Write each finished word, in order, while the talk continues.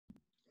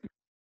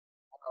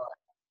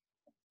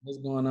What's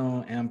going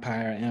on,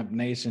 Empire, Amp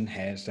Nation,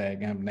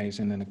 hashtag Amp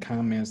Nation in the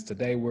comments.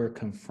 Today, we're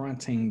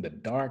confronting the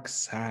dark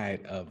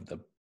side of the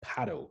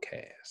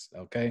PODOCAST,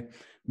 okay?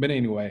 But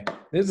anyway,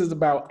 this is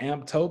about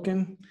AMP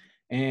token,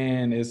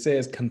 and it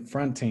says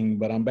confronting,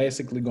 but I'm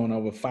basically going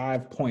over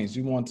 5 points.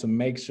 You want to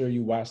make sure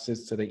you watch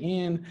this to the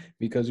end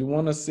because you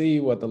want to see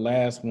what the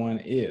last one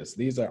is.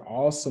 These are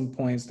awesome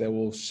points that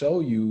will show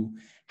you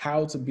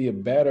how to be a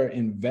better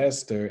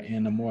investor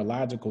and a more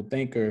logical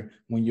thinker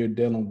when you're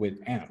dealing with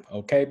AMP,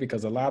 okay?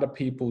 Because a lot of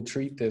people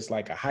treat this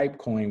like a hype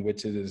coin,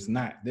 which it is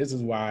not. This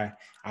is why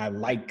I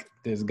like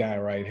this guy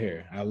right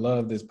here. I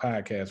love this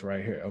podcast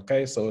right here,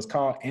 okay? So it's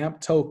called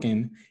AMP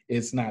Token.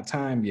 It's not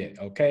time yet,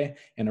 okay?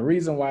 And the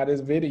reason why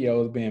this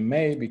video is being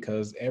made,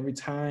 because every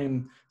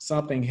time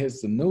something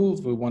hits the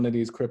news with one of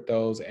these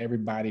cryptos,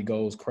 everybody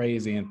goes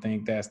crazy and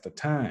think that's the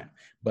time.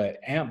 But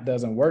AMP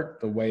doesn't work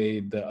the way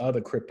the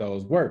other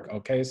cryptos work,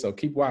 okay? So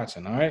keep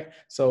watching, all right?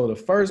 So the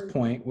first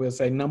point, we'll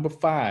say number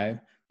 5.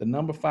 The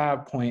number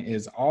 5 point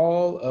is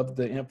all of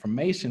the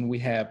information we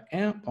have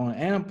on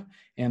AMP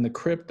and the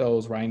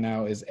cryptos right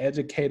now is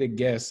educated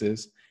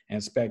guesses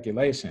and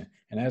speculation.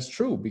 And that's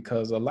true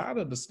because a lot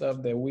of the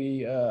stuff that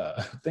we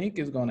think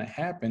is going to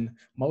happen,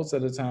 most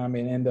of the time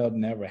it end up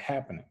never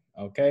happening.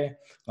 Okay,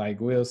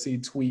 like we'll see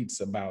tweets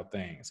about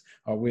things,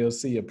 or we'll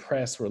see a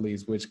press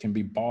release which can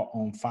be bought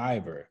on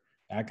Fiverr.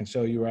 I can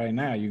show you right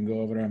now. You can go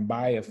over there and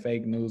buy a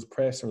fake news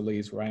press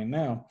release right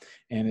now,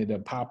 and it'll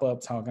pop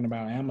up talking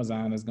about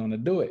Amazon is going to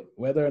do it.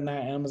 Whether or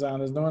not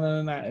Amazon is doing it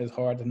or not is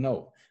hard to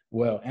know.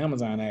 Well,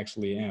 Amazon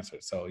actually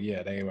answered. So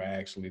yeah, they were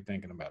actually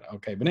thinking about it.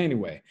 Okay, but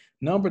anyway,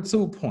 number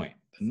 2 point.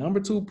 The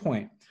number 2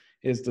 point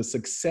is the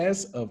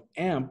success of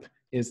AMP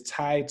is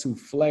tied to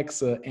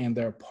Flexa and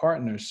their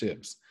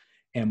partnerships.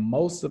 And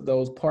most of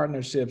those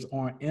partnerships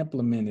aren't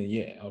implemented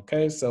yet.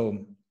 Okay,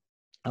 so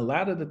a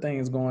lot of the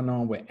things going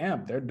on with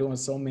AMP, they're doing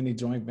so many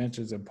joint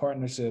ventures and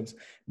partnerships,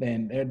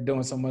 then they're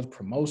doing so much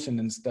promotion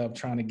and stuff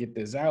trying to get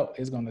this out.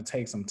 It's going to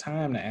take some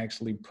time to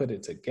actually put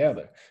it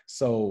together.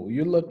 So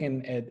you're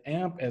looking at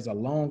AMP as a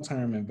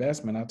long-term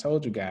investment. I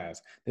told you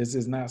guys, this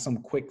is not some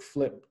quick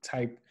flip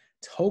type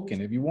token.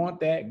 If you want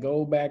that,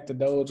 go back to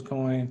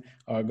Dogecoin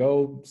or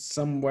go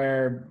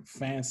somewhere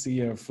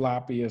fancy or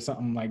floppy or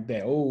something like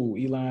that. Oh,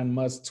 Elon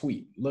Musk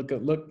tweet. Look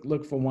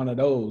for one of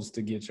those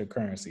to get your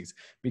currencies,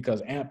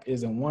 because AMP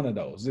isn't one of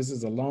those. This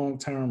is a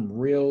long-term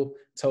real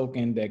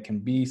token that can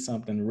be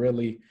something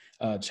really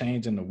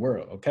changing the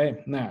world.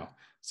 Okay, now,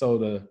 so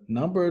the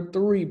number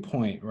 3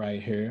 point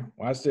right here,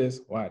 watch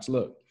this, watch,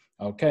 look.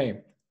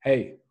 Okay,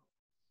 hey,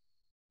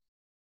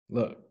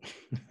 look.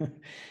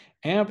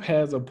 AMP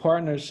has a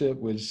partnership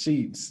with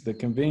Sheets, the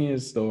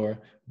convenience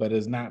store, but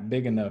it's not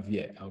big enough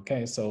yet.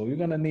 Okay, so you're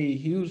gonna need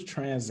huge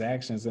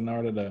transactions in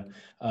order to,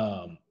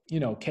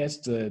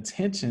 catch the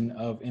attention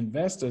of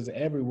investors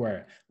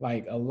everywhere.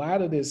 Like a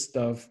lot of this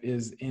stuff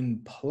is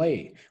in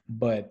play,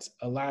 but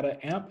a lot of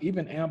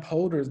even AMP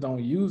holders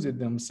don't use it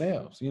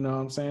themselves. You know what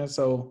I'm saying?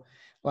 So,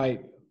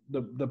 like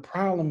the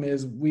problem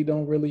is we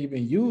don't really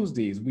even use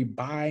these. We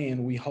buy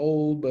and we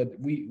hold, but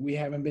we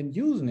haven't been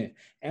using it.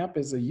 AMP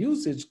is a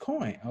usage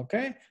coin.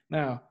 Okay,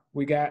 now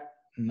we got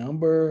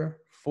number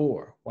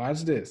 4.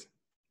 Watch this.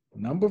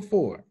 Number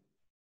 4,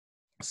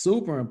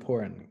 super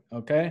important.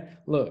 Okay,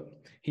 look,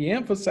 he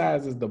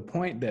emphasizes the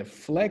point that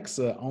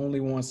Flexa only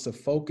wants to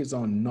focus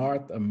on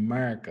North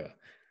America.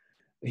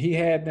 He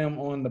had them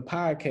on the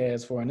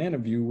podcast for an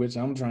interview, which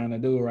I'm trying to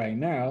do right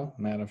now,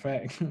 matter of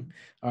fact.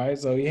 All right,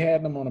 so he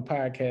had them on a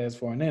podcast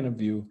for an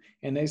interview,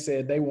 and they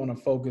said they want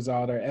to focus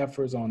all their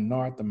efforts on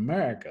North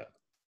America.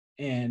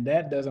 And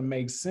that doesn't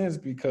make sense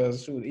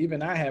because shoot,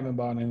 even I haven't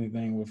bought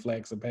anything with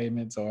Flexa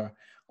payments or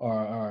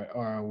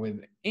with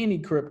any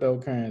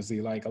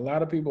cryptocurrency. Like a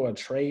lot of people are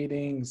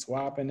trading,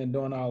 swapping, and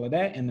doing all of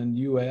that in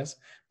the US,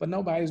 but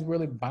nobody's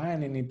really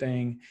buying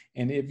anything.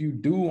 And if you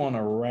do on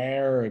a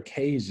rare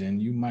occasion,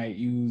 you might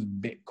use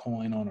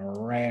Bitcoin on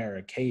a rare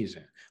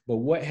occasion. But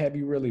what have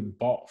you really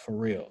bought for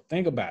real?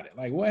 Think about it.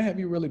 Like, what have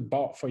you really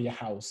bought for your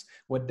house?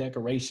 What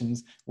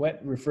decorations, what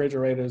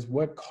refrigerators,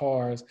 what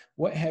cars,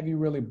 what have you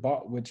really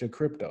bought with your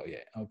crypto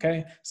yet?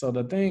 Okay. So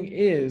the thing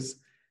is,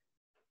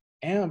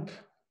 AMP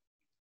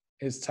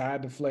is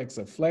tied to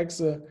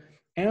Flexa.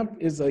 AMP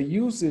is a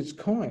usage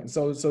coin.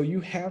 So you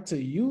have to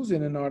use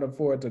it in order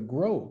for it to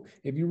grow.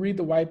 If you read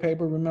the white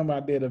paper, remember I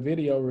did a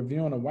video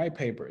reviewing a white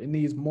paper. It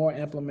needs more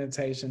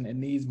implementation. It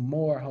needs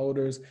more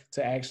holders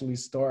to actually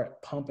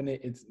start pumping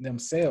it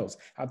themselves.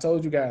 I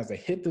told you guys to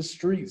hit the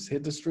streets,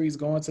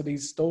 go into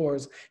these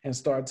stores and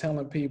start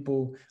telling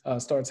people,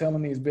 start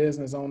telling these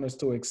business owners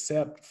to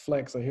accept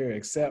Flexa here,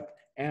 accept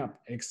AMP,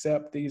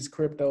 accept these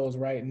cryptos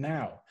right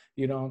now.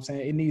 You know what I'm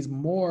saying? It needs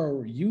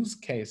more use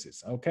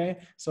cases, okay?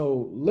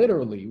 So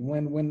literally,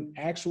 when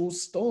actual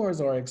stores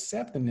are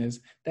accepting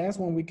this, that's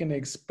when we can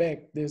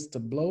expect this to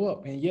blow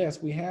up. And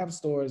yes, we have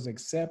stores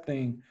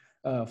accepting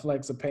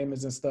Flexa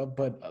payments and stuff,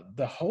 but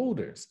the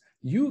holders,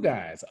 you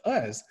guys,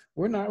 us,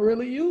 we're not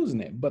really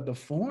using it, but the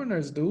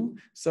foreigners do.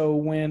 So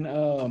when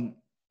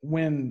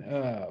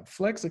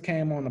Flexa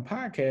came on the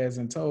podcast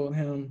and told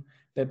him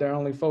that they're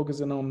only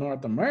focusing on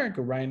North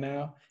America right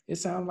now, it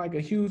sounds like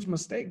a huge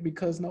mistake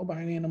because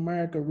nobody in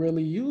America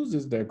really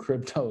uses their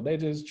crypto. They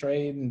just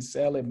trade and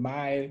sell it,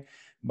 buy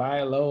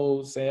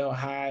low, sell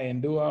high,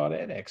 and do all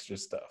that extra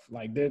stuff.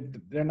 Like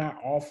they're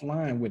not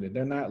offline with it.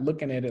 They're not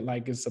looking at it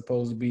like it's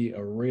supposed to be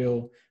a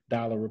real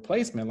dollar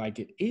replacement like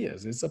it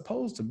is. It's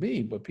supposed to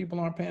be, but people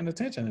aren't paying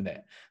attention to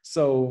that.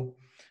 So,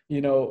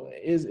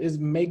 is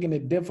making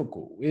it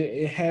difficult.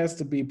 It has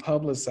to be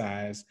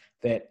publicized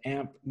that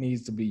AMP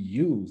needs to be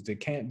used. It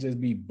can't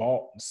just be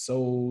bought,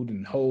 sold,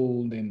 and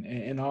hold,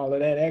 and all of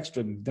that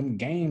extra, them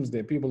games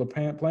that people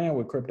are playing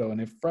with crypto,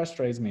 and it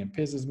frustrates me and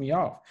pisses me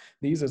off.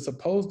 These are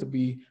supposed to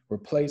be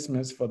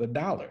replacements for the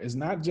dollar. It's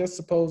not just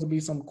supposed to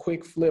be some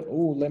quick flip.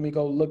 Ooh, let me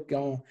go look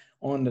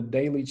on the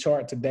daily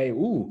chart today.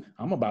 Ooh,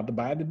 I'm about to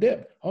buy the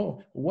dip.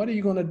 Oh, what are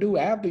you going to do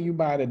after you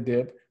buy the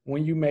dip?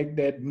 When you make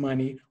that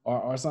money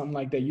or something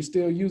like that, you're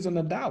still using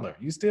a dollar.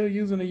 You're still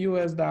using a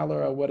US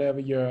dollar or whatever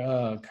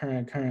your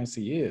current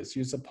currency is.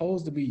 You're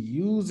supposed to be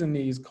using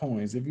these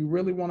coins. If you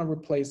really want to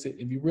replace it,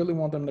 if you really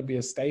want them to be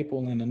a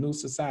staple in a new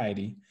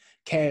society,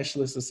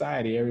 cashless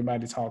society,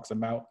 everybody talks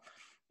about,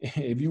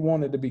 if you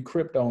want it to be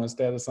crypto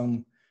instead of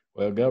some,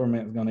 well,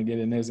 government's going to get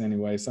in this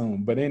anyway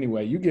soon. But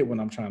anyway, you get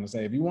what I'm trying to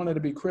say. If you want it to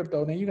be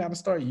crypto, then you got to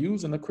start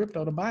using the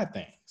crypto to buy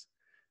things.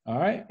 All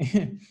right.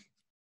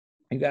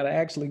 You got to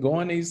actually go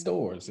in these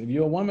stores. If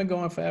you're a woman,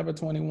 going Forever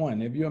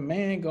 21. If you're a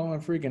man,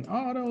 going freaking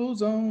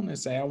AutoZone and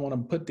say, I want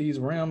to put these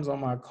rims on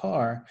my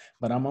car,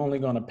 but I'm only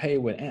going to pay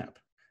with AMP.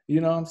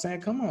 You know what I'm saying?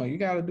 Come on, you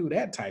got to do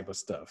that type of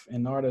stuff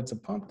in order to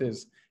pump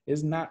this.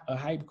 It's not a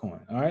hype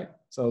coin. All right.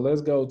 So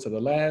let's go to the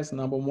last,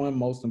 number one,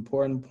 most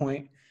important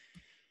point.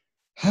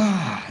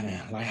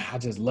 Like, I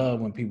just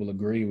love when people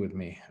agree with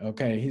me.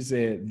 Okay. He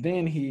said,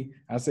 then he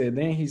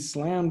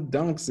slam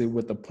dunks it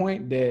with the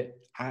point that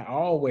I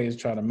always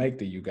try to make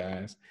to you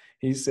guys.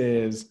 He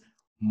says,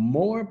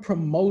 more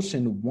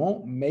promotion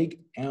won't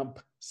make AMP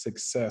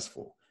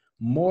successful.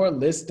 More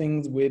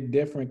listings with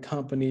different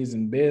companies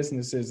and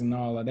businesses and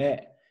all of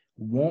that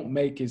won't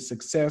make it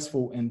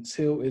successful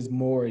until it's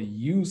more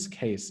use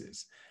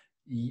cases.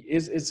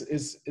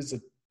 It's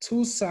a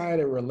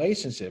two-sided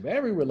relationship.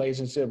 Every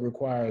relationship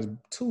requires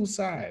two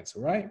sides,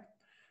 right?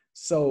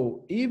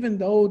 So even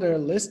though they're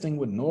listing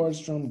with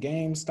Nordstrom,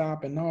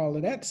 GameStop, and all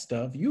of that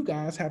stuff, you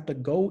guys have to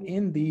go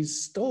in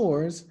these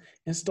stores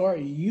and start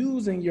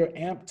using your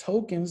AMP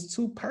tokens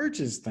to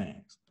purchase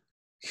things.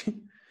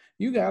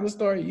 You got to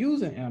start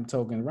using AMP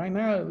tokens. Right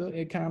now,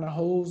 it kind of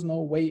holds no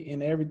weight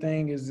and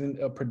everything is in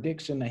a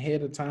prediction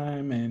ahead of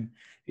time. And,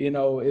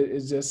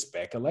 it's just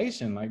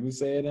speculation, like we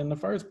said in the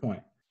first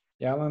point.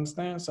 Y'all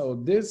understand? So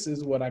this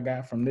is what I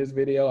got from this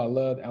video. I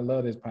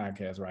love this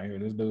podcast right here.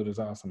 This dude is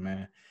awesome,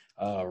 man.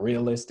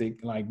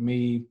 Realistic like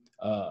me,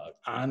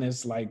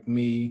 honest like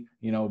me,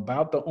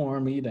 about the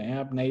army, the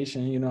AMP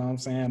nation, you know what I'm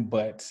saying?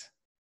 But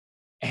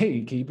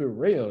hey, keep it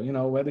real,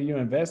 whether you're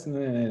investing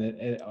in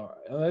it or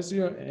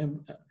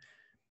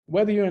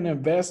whether you're an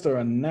investor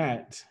or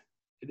not,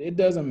 it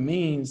doesn't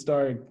mean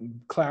start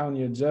clouding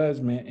your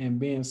judgment and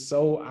being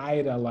so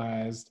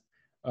idolized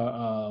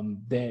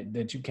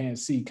that you can't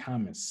see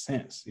common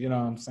sense. You know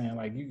what I'm saying?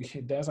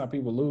 Like that's how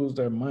people lose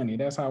their money.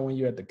 That's how when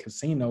you're at the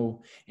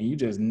casino and you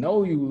just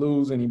know you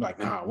lose and you're like,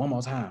 nah, one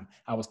more time.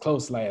 I was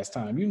close last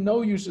time.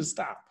 You should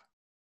stop.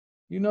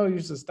 You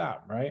should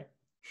stop, right?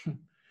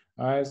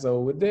 All right, so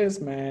with this,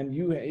 man,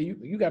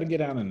 you got to get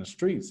out in the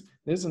streets.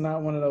 This is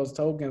not one of those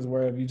tokens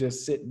where if you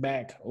just sit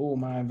back, oh,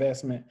 my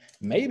investment,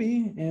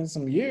 maybe in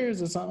some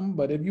years or something,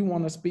 but if you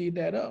want to speed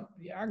that up,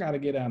 yeah, I got to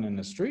get out in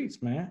the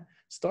streets, man.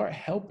 Start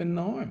helping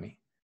the army.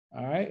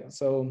 All right,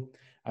 so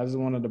I just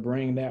wanted to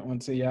bring that one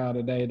to y'all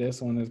today.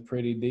 This one is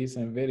pretty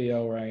decent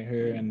video right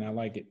here, and I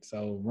like it.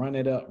 So run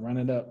it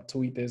up,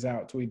 tweet this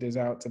out to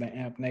the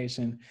AMP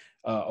Nation.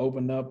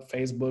 Open up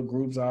Facebook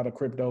groups, all the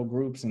crypto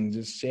groups, and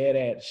just share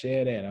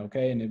that,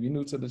 okay? And if you're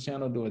new to the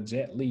channel, do a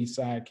Jet Li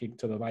sidekick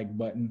to the like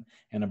button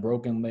and a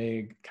broken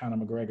leg,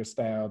 Conor McGregor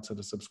style, to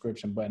the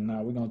subscription button.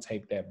 Now we're gonna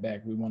take that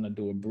back. We want to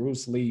do a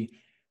Bruce Lee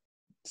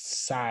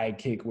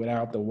sidekick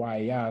without the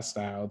YI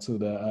style to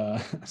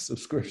the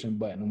subscription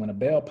button. When a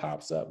bell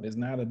pops up, it's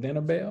not a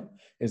dinner bell,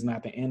 it's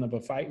not the end of a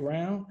fight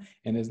round,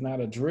 and it's not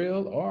a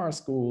drill or a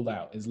school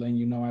out. It's letting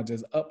you know I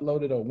just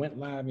uploaded or went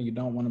live and you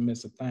don't want to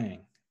miss a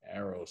thing.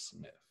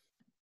 Aerosmith.